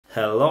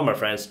Hello my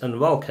friends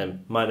and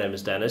welcome, my name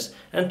is Dennis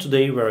and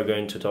today we are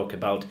going to talk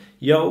about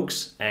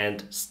yokes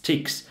and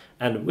sticks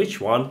and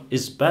which one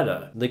is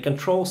better. The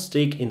control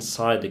stick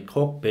inside the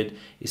cockpit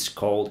is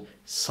called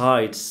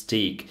side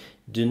stick.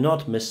 Do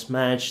not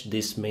mismatch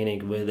this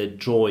meaning with a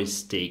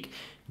joystick.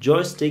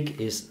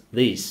 Joystick is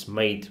this,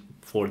 made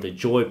for the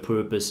joy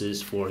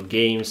purposes, for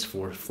games,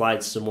 for flight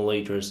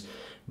simulators.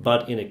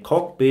 But in a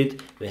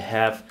cockpit we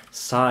have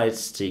side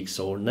sticks,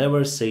 so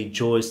never say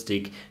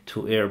joystick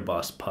to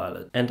Airbus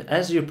pilot. And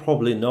as you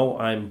probably know,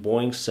 I'm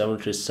Boeing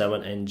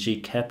 737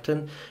 NG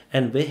captain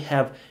and we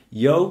have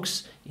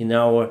yokes in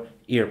our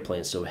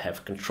airplane. So we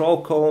have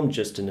control column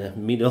just in the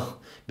middle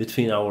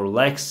between our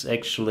legs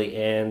actually,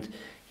 and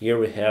here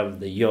we have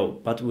the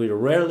yoke. But we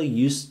rarely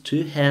use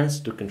two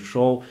hands to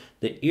control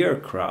the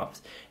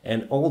aircraft,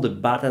 and all the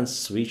buttons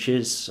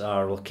switches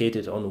are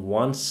located on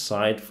one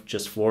side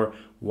just for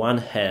one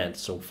hand.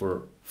 So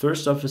for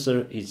first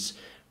officer it's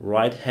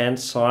right hand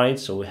side,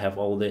 so we have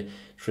all the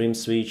trim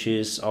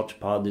switches,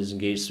 autopilot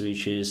disengage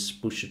switches,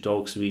 push to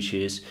talk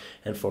switches,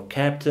 and for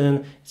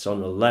captain it's on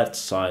the left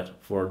side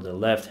for the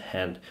left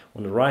hand.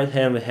 On the right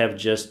hand we have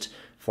just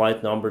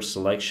flight number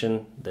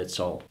selection, that's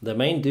all. The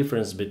main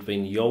difference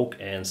between yoke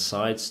and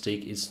side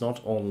stick is not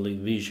only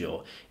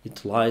visual,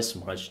 it lies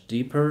much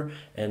deeper,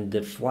 and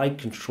the flight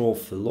control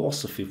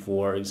philosophy,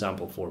 for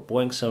example for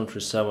Boeing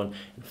 737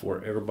 and for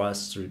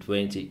Airbus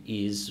 320,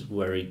 is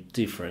very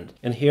different.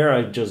 And here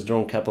I've just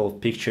drawn a couple of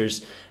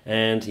pictures,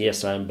 and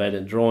yes, I'm bad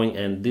at drawing,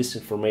 and this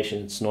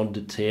information is not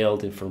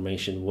detailed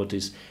information what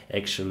is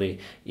actually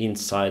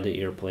inside the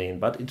airplane,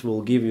 but it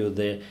will give you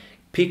the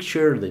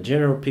picture, the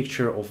general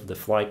picture of the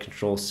flight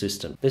control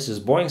system. This is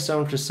Boeing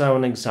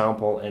 737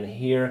 example, and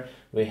here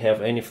we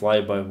have any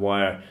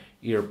fly-by-wire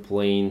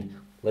airplane,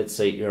 let's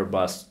say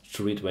Airbus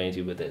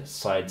 320 with a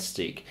side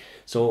stick.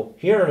 So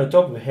here on the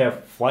top we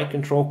have flight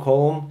control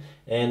column,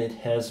 and it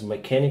has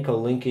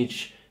mechanical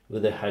linkage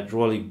with the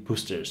hydraulic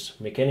boosters,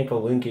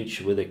 mechanical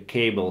linkage with the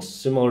cables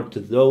similar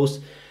to those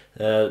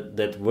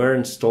that were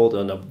installed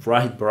on the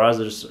Wright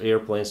brothers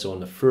airplanes, so on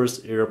the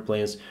first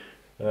airplanes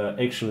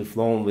actually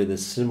flown with a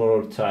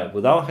similar type,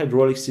 without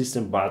hydraulic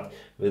system but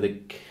with the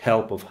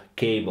help of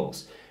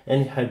cables.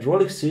 And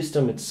hydraulic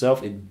system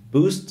itself, it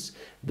boosts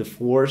the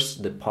force,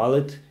 the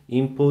pilot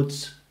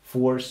inputs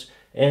force,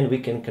 and we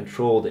can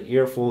control the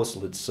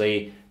airflows, let's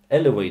say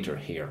elevator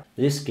here.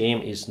 This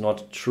scheme is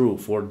not true.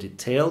 For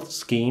detailed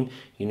scheme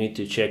you need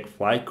to check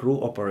flight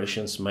crew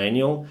operations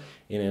manual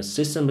in a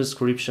system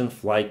description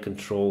flight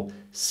control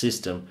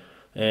system.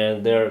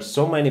 And there are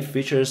so many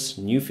features,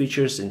 new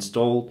features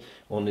installed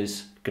on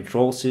this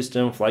control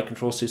system, flight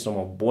control system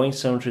of Boeing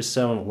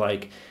 737,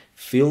 like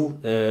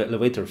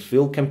elevator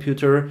fill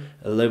computer,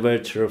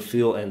 elevator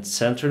fill and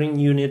centering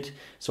unit.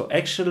 So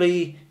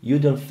actually you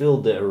don't feel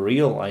the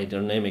real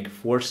aerodynamic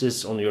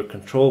forces on your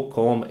control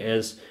column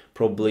as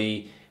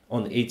probably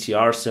on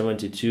ATR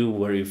 72,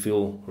 where you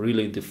feel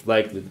really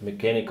deflect with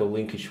mechanical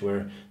linkage,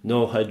 where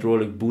no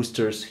hydraulic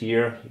boosters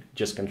here, you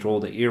just control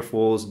the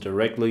airflows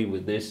directly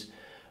with this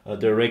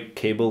direct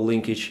cable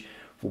linkage.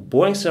 For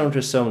Boeing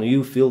 737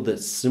 you feel the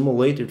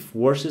simulated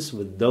forces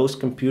with those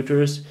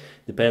computers,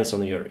 depends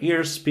on your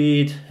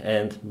airspeed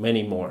and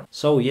many more.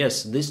 So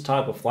yes, this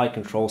type of flight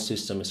control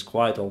system is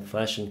quite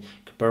old-fashioned,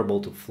 comparable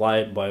to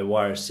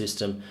fly-by-wire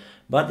system,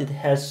 but it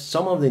has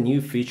some of the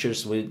new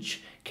features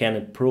which can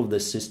improve the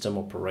system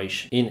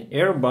operation. In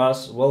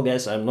Airbus, well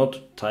guys, I'm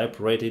not type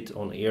rated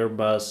on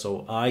Airbus,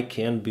 so I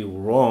can be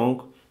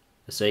wrong.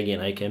 Say again,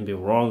 I can be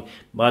wrong,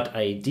 but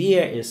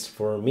idea is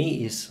for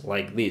me is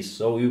like this.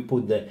 So you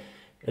put the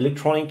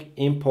electronic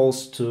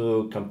impulse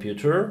to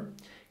computer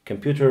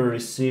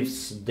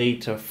receives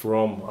data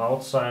from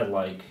outside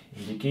like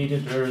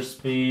indicated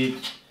airspeed,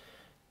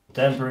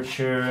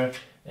 temperature,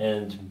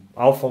 and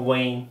alpha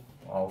vane,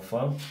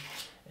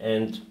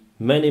 and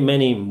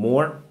many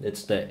more.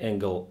 That's the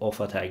angle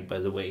of attack, by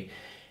the way,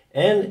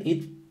 and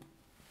it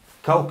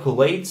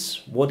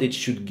calculates what it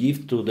should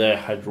give to the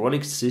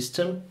hydraulic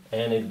system,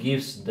 and it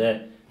gives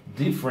the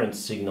different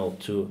signal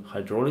to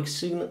hydraulic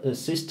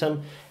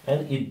system,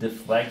 and it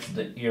deflects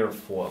the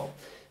airfoil.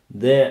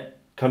 The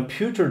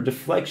computer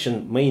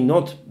deflection may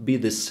not be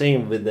the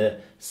same with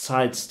the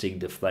side stick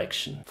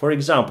deflection. For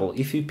example,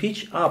 if you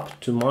pitch up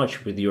too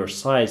much with your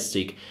side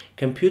stick,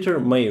 computer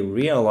may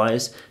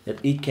realize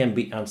that it can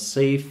be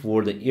unsafe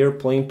for the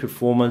airplane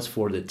performance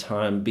for the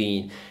time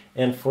being.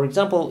 And for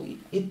example,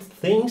 it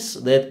thinks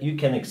that you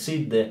can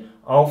exceed the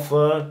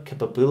alpha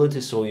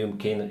capability, so you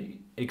can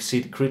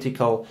exceed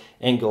critical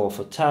angle of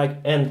attack,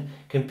 and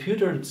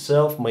computer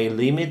itself may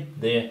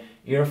limit the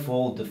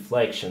airfoil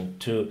deflection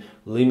to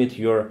limit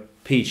your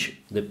pitch,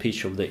 the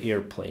pitch of the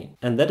airplane.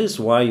 And that is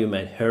why you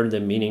might hear the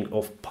meaning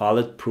of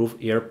pilot-proof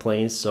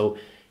airplanes. So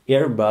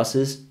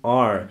Airbuses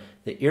are.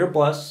 The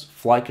Airbus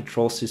flight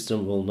control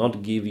system will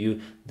not give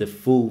you the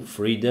full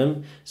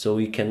freedom, so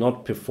you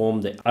cannot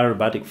perform the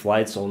aerobatic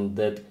flights on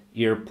that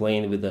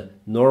airplane with a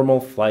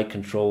normal flight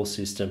control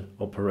system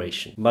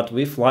operation. But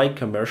we fly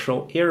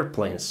commercial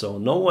airplanes, so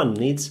no one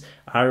needs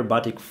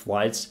aerobatic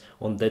flights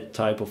on that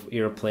type of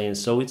airplane,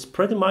 so it's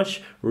pretty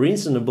much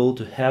reasonable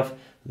to have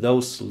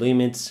those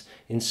limits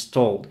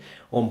installed.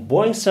 On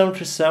Boeing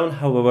 737,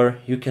 however,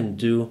 you can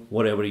do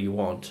whatever you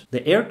want.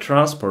 The air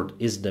transport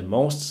is the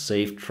most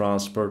safe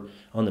transport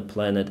on the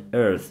planet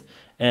Earth,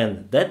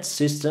 and that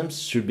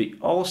systems should be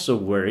also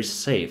very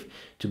safe.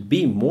 To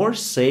be more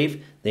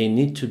safe, they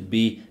need to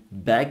be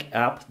backed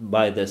up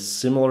by the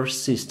similar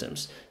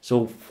systems.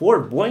 So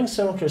for Boeing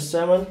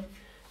 737,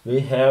 we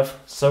have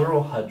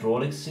several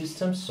hydraulic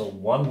systems. So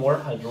one more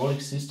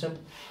hydraulic system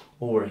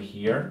over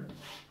here.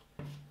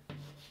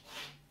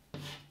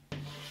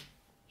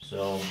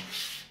 So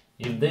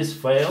if this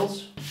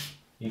fails,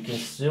 you can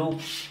still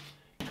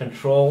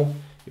control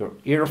your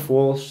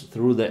airfoils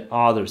through the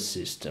other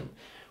system.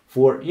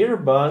 For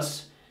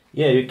Airbus,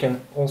 yeah, you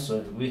can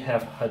also, we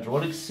have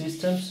hydraulic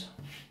systems.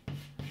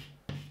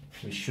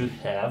 We should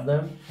have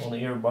them on the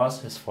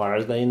Airbus as far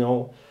as I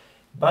know.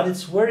 But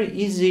it's very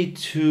easy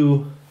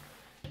to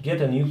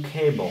get a new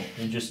cable.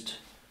 You just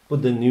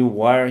put the new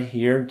wire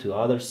here to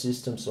other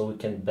systems, so we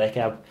can back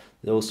up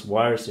those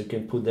wires. You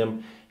can put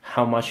them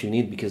how much you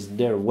need because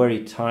they're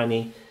very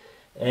tiny.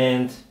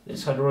 And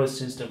this hydraulic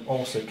system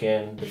also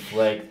can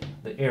deflect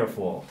the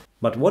airfoil.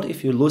 But what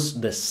if you lose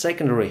the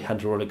secondary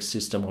hydraulic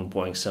system on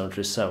Boeing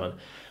 737?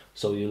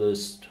 So you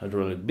lose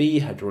hydraulic B,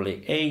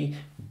 hydraulic A,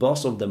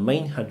 both of the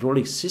main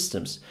hydraulic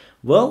systems.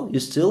 Well, you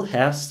still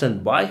have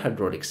standby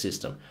hydraulic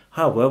system.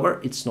 However,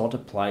 it's not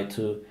applied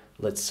to,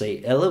 let's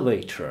say,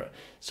 elevator.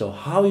 So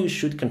how you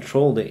should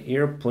control the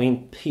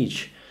airplane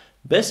pitch?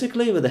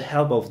 Basically with the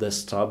help of the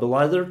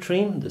stabilizer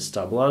trim, the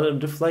stabilizer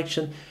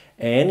deflection,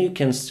 and you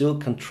can still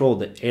control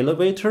the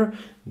elevator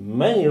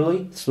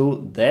manually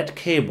through that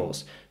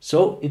cables.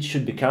 So it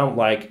should become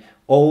like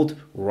old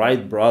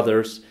Wright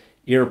brothers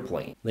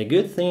airplane. The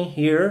good thing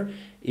here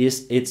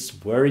is it's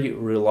very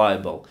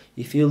reliable.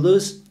 If you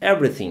lose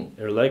everything,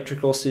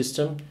 electrical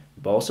system,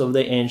 both of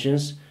the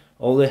engines,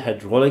 all the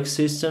hydraulic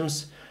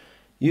systems,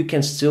 you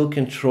can still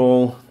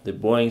control the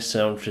Boeing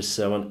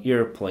 737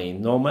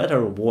 airplane no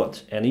matter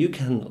what, and you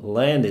can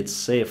land it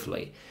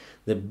safely.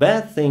 The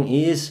bad thing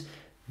is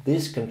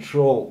these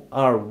controls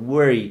are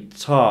very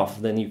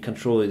tough when you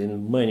control it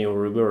in manual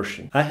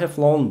reversion. I have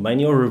flown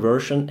manual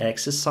reversion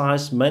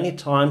exercise many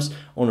times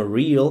on a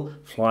real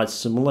flight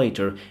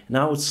simulator, and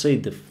I would say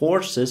the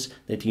forces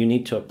that you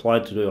need to apply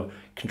to the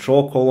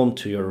control column,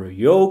 to your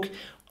yoke,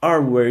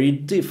 are very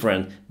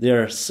different. They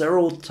are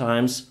several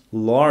times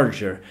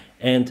larger,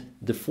 and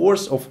the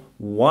force of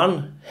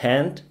one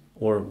hand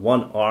or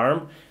one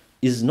arm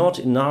is not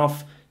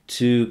enough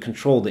to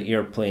control the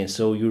airplane.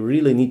 So you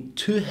really need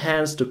two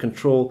hands to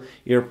control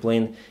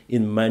airplane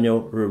in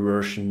manual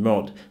reversion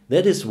mode.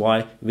 That is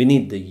why we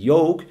need the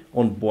yoke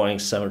on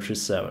Boeing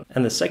 737.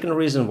 And the second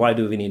reason why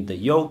do we need the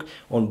yoke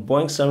on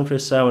Boeing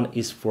 737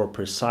 is for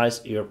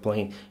precise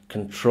airplane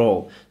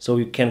control. So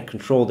you can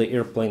control the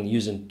airplane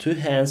using two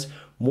hands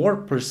more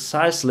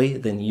precisely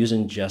than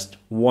using just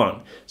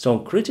one. So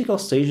on critical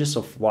stages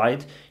of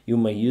flight, you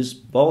may use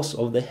both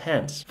of the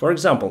hands. For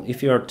example,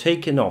 if you are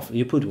taking off,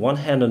 you put one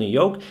hand on the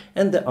yoke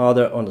and the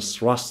other on the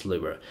thrust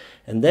lever.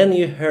 And then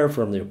you hear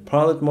from the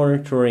pilot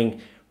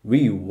monitoring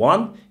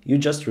V1, you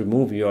just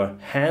remove your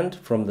hand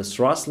from the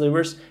thrust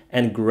levers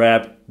and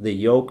grab the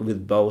yoke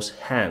with both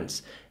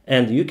hands.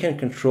 And you can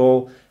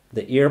control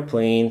the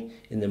airplane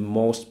in the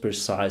most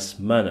precise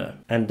manner.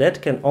 And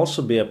that can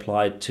also be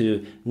applied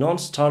to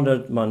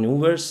non-standard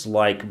maneuvers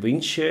like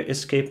wind shear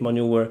escape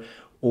maneuver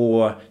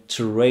or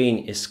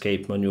terrain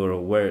escape maneuver,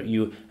 where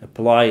you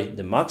apply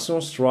the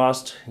maximum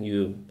thrust,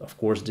 you of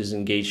course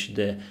disengage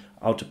the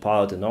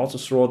autopilot and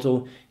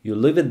autothrottle, you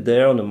leave it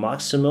there on the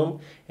maximum,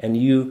 and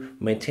you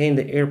maintain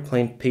the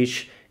airplane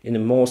pitch in the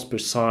most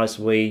precise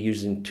way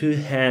using two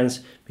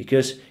hands,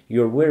 because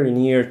you're very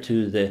near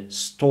to the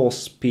stall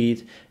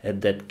speed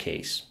at that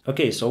case.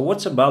 Okay, so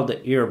what's about the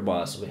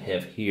Airbus we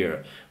have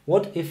here?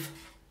 What if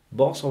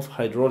both of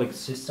hydraulic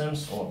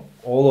systems or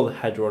all of the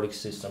hydraulic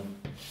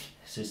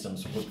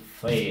systems would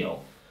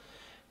fail?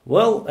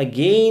 Well,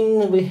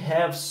 again, we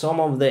have some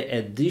of the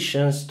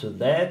additions to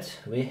that.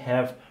 We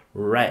have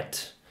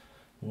rat,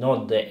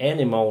 not the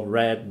animal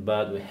rat,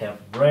 but we have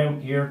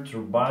ram air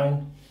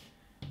turbine.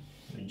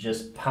 It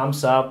just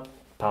pumps up,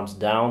 pumps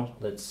down,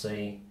 let's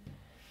say.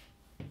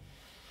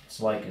 It's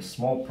like a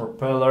small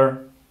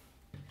propeller.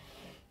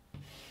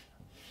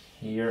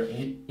 Here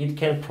it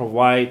can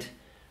provide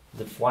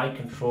the flight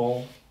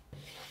control,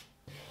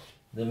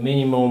 the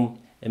minimum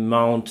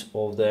amount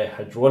of the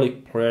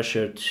hydraulic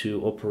pressure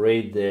to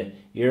operate the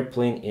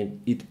airplane,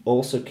 and it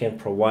also can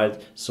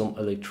provide some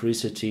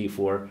electricity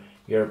for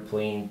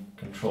airplane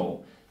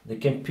control. The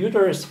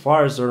computer, as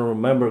far as I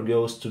remember,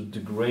 goes to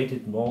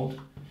degraded mode,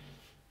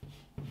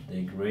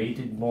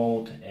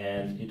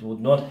 and it would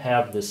not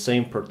have the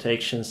same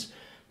protections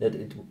that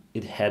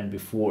it had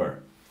before.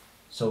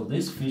 So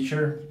this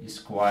feature is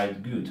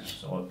quite good.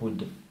 So I put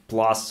the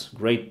plus,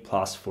 great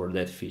plus for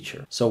that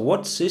feature. So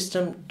what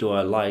system do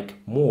I like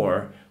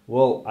more?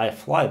 Well, I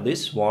fly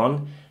this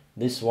one,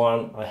 This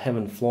one I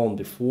haven't flown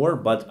before,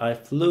 but I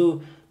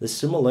flew the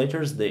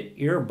simulators, the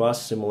Airbus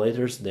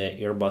simulators, the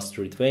Airbus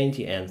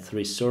 320 and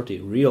 330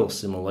 real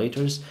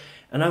simulators,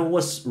 and I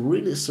was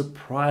really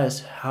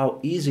surprised how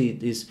easy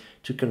it is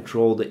to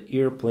control the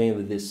airplane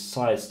with this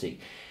side stick.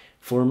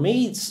 For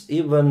me, it's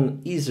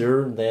even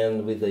easier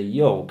than with the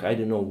yoke. I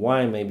don't know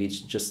why, maybe it's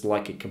just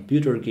like a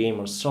computer game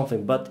or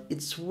something, but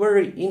it's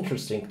very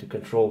interesting to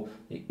control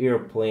the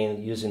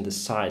airplane using the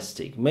side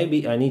stick.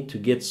 Maybe I need to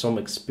get some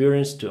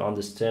experience to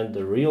understand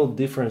the real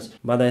difference,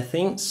 but I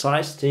think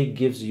side stick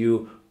gives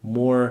you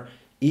more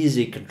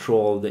easy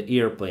control of the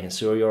airplane,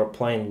 so you're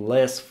applying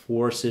less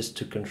forces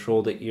to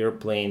control the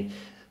airplane.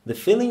 The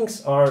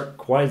feelings are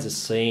quite the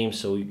same,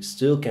 so you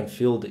still can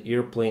feel the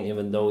airplane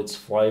even though it's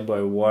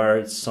fly-by-wire.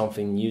 It's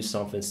something new,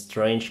 something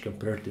strange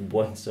compared to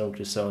Boeing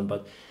 737,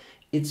 but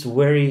it's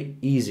very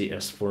easy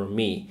as for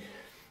me.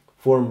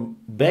 For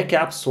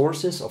backup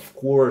sources, of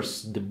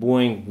course, the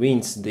Boeing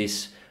wins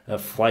this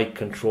flight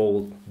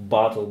control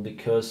battle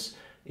because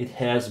it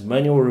has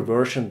manual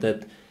reversion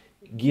that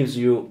gives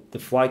you the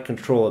flight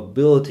control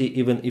ability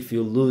even if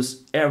you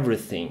lose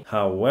everything.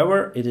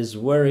 However, it is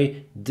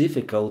very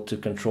difficult to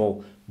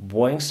control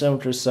Boeing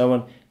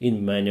 737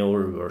 in manual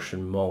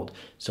reversion mode.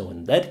 So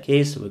in that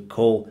case we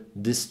call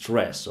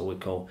distress, so we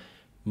call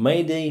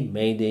Mayday,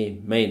 Mayday,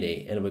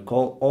 Mayday, and we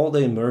call all the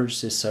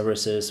emergency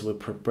services. We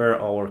prepare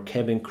our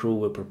cabin crew,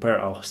 we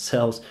prepare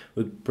ourselves,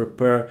 we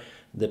prepare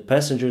the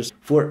passengers.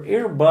 For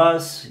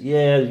Airbus,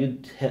 yeah,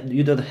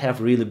 you don't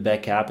have really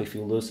backup if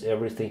you lose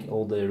everything,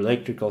 all the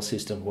electrical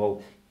system.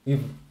 Well, if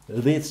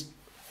this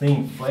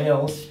thing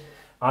fails,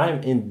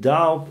 I'm in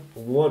doubt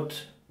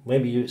what.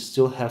 Maybe you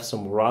still have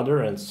some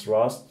rudder and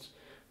thrust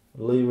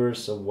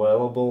levers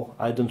available.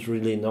 I don't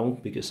really know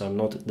because I'm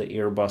not the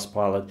Airbus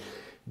pilot.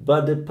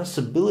 But the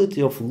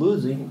possibility of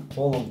losing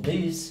all of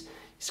this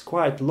is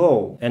quite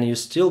low. And you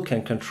still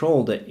can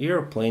control the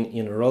airplane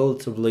in a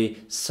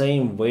relatively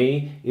same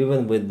way,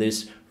 even with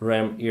this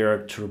ram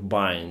air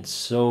turbines.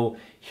 So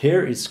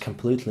here it's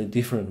completely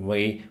different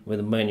way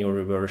with manual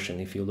reversion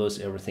if you lose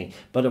everything.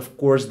 But of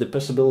course the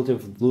possibility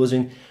of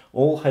losing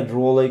all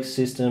hydraulic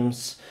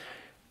systems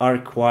are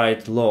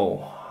quite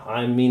low.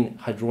 I mean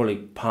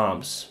hydraulic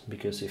pumps,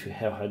 because if you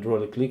have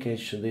hydraulic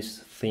leakage, this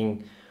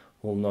thing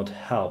will not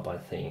help, I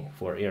think,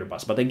 for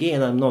Airbus. But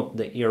again, I'm not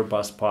the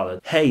Airbus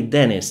pilot. Hey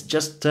Dennis,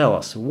 just tell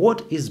us,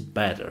 what is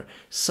better,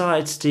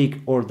 side stick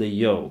or the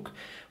yoke?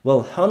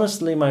 Well,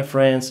 honestly, my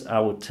friends, I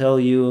would tell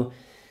you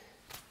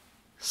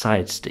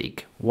side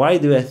stick. Why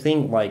do I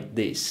think like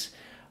this?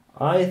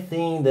 I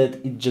think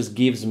that it just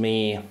gives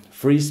me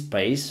free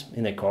space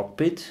in a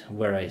cockpit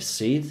where I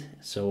sit,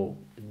 so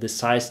the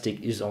side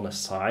stick is on the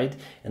side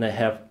and I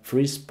have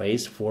free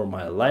space for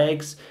my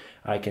legs.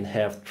 I can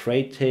have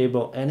tray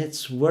table and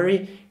it's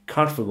very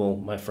comfortable,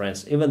 my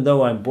friends, even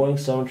though I'm Boeing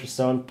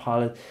 737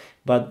 pilot,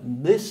 but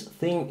this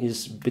thing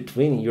is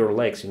between your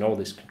legs, you know,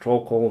 this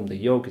control column, the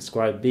yoke is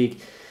quite big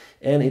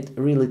and it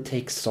really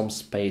takes some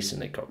space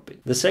in the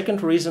cockpit. The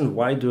second reason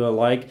why do I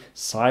like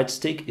side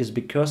stick is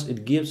because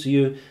it gives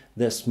you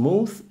the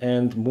smooth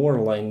and more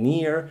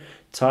linear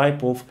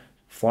type of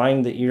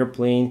flying the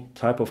airplane,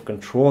 type of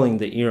controlling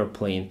the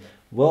airplane.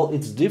 Well,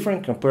 it's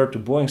different compared to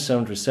Boeing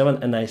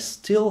 737, and I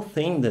still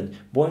think that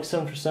Boeing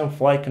 737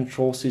 flight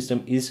control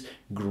system is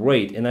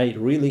great, and I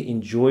really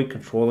enjoy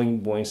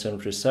controlling Boeing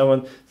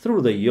 737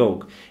 through the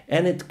yoke,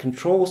 and it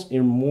controls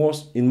in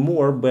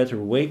more better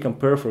way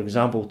compared, for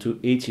example, to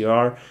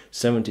ATR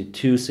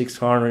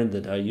 72-600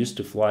 that I used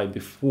to fly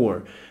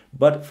before.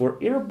 But for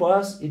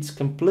Airbus, it's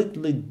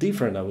completely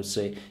different, I would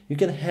say. You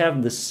can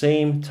have the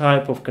same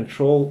type of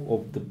control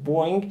of the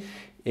Boeing,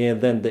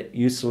 and then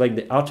you select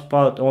the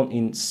autopilot on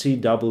in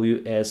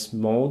CWS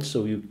mode,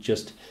 so you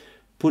just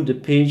put the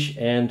pitch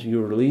and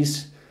you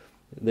release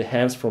the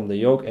hands from the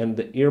yoke and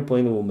the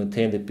airplane will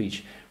maintain the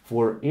pitch.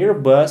 For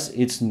Airbus,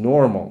 it's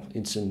normal.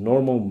 It's a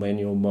normal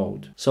manual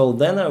mode. So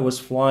then I was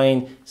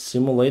flying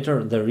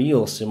simulator, the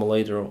real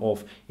simulator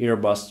of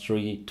Airbus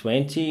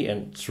 320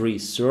 and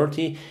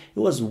 330. It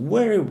was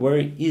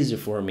very easy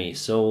for me.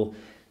 So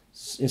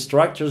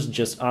instructors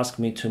just asked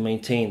me to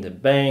maintain the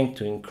bank,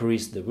 to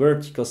increase the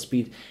vertical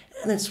speed,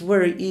 and it's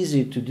very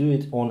easy to do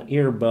it on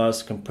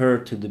Airbus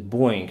compared to the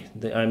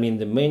Boeing. I mean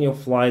the manual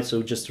flight,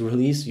 so just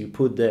release, you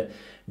put the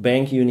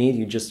bank you need,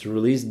 you just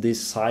release this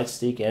side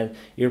stick and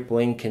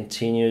airplane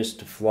continues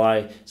to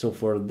fly. So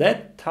for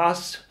that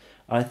task,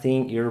 I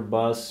think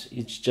Airbus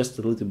it's just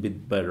a little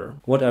bit better.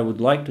 What I would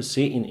like to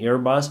see in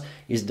Airbus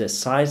is the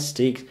side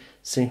stick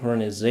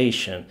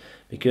synchronization,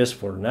 because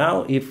for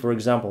now, if for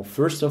example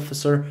first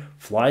officer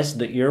flies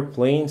the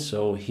airplane,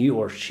 so he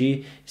or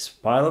she is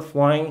pilot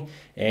flying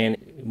and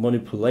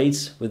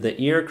manipulates with the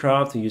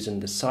aircraft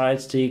using the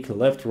side stick,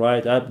 left,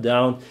 right, up,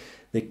 down,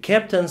 the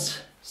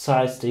captain's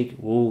side stick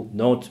will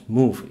not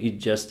move, it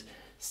just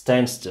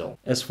stands still.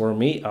 As for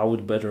me, I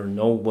would better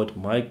know what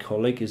my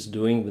colleague is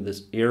doing with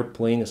this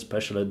airplane,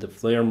 especially the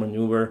flare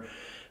maneuver.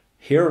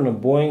 Here on a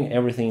Boeing,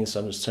 everything is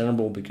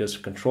understandable because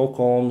control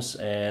columns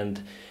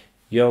and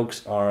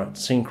yokes are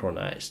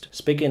synchronized.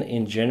 Speaking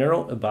in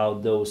general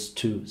about those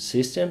two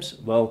systems,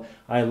 well,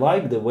 I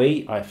like the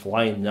way I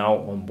fly now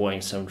on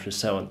Boeing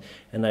 737,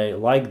 and I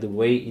like the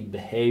way it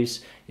behaves,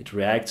 it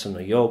reacts on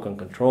the yoke and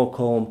control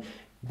column.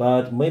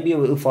 But maybe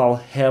if I'll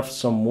have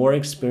some more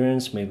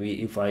experience,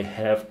 maybe if I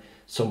have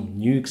some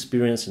new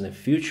experience in the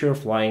future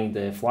flying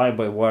the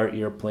fly-by-wire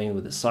airplane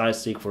with the side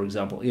stick, for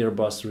example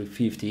Airbus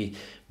 350,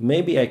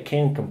 maybe I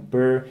can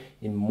compare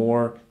in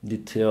more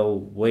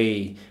detailed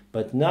way.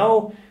 But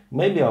now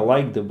maybe I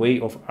like the way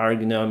of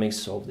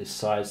ergonomics of the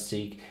side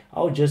stick.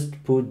 I'll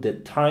just put the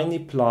tiny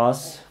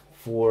plus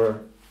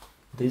for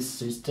this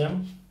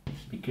system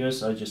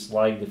because I just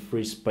like the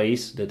free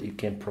space that it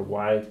can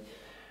provide.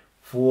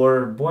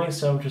 For Boeing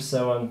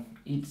 737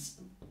 it's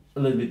a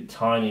little bit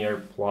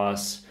tinier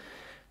plus,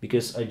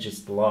 because I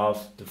just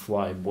love to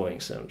fly Boeing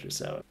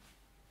 737.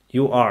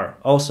 You are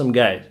awesome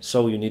guy,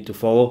 so you need to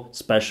follow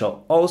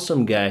special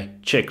awesome guy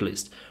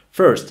checklist.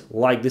 First,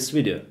 like this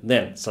video,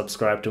 then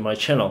subscribe to my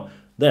channel,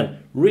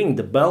 then ring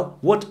the bell,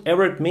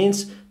 whatever it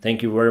means.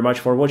 Thank you very much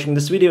for watching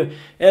this video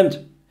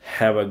and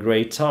have a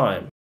great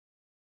time.